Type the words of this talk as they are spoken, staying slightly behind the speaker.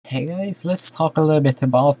Hey guys, let's talk a little bit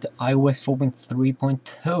about iOS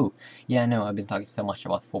 4.3.2. Yeah, I know I've been talking so much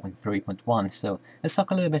about 4.3.1, so let's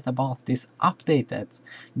talk a little bit about this update that's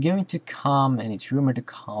going to come, and it's rumored to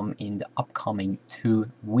come in the upcoming 2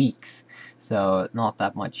 weeks. So not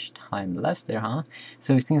that much time left there, huh?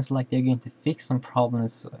 So it seems like they're going to fix some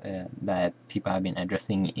problems that people have been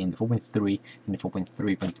addressing in the 4.3 and the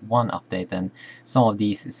 4.3.1 update, and some of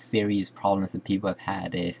these serious problems that people have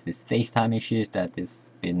had is this Facetime issues that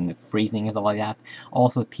has been freezing and stuff like that.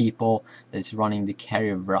 Also, people that's running the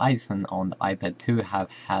carrier Verizon on the iPad 2 have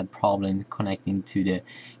had problems connecting to the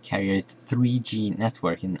carrier's 3G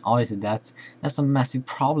network, and obviously that's a massive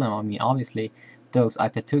problem. I mean, obviously those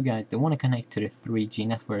iPad 2 guys, they want to connect to the 3G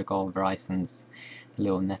network of Verizon's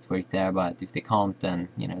little network there, but if they can't, then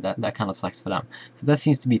you know that kind of sucks for them. So that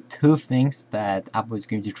seems to be two things that Apple is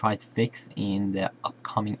going to try to fix in the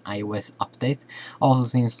upcoming iOS update. Also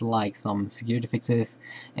seems like some security fixes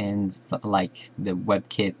and stuff like the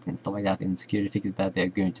Webkit and stuff like that in security fixes that they're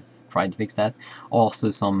going to try to fix that. Also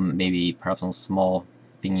some maybe perhaps some small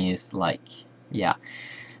thingies like, yeah,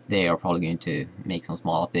 they are probably going to make some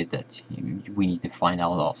small update that we need to find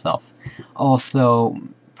out ourselves. Also,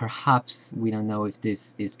 perhaps we don't know if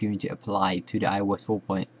this is going to apply to the iOS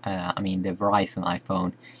 4. I mean the Verizon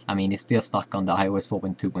iPhone. I mean it's still stuck on the iOS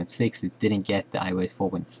 4.2.6. It didn't get the iOS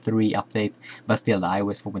 4.3 update, but still the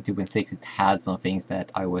iOS 4.2.6 it had some things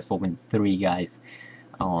that iOS 4.3 guys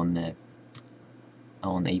on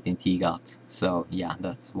AT&T got. So yeah,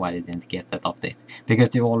 that's why they didn't get that update, because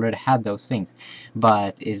they already had those things.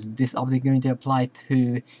 But is this update going to apply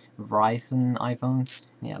to Verizon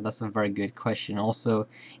iPhones? Yeah, that's a very good question. Also,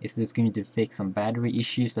 is this going to fix some battery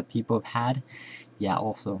issues that people have had? Yeah,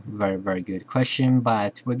 also very good question,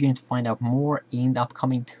 but we're going to find out more in the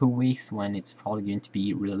upcoming 2 weeks when it's probably going to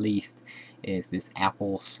be released, is this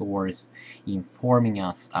Apple source informing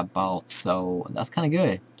us about. So that's kind of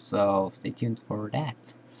good, so stay tuned for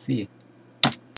that. See you.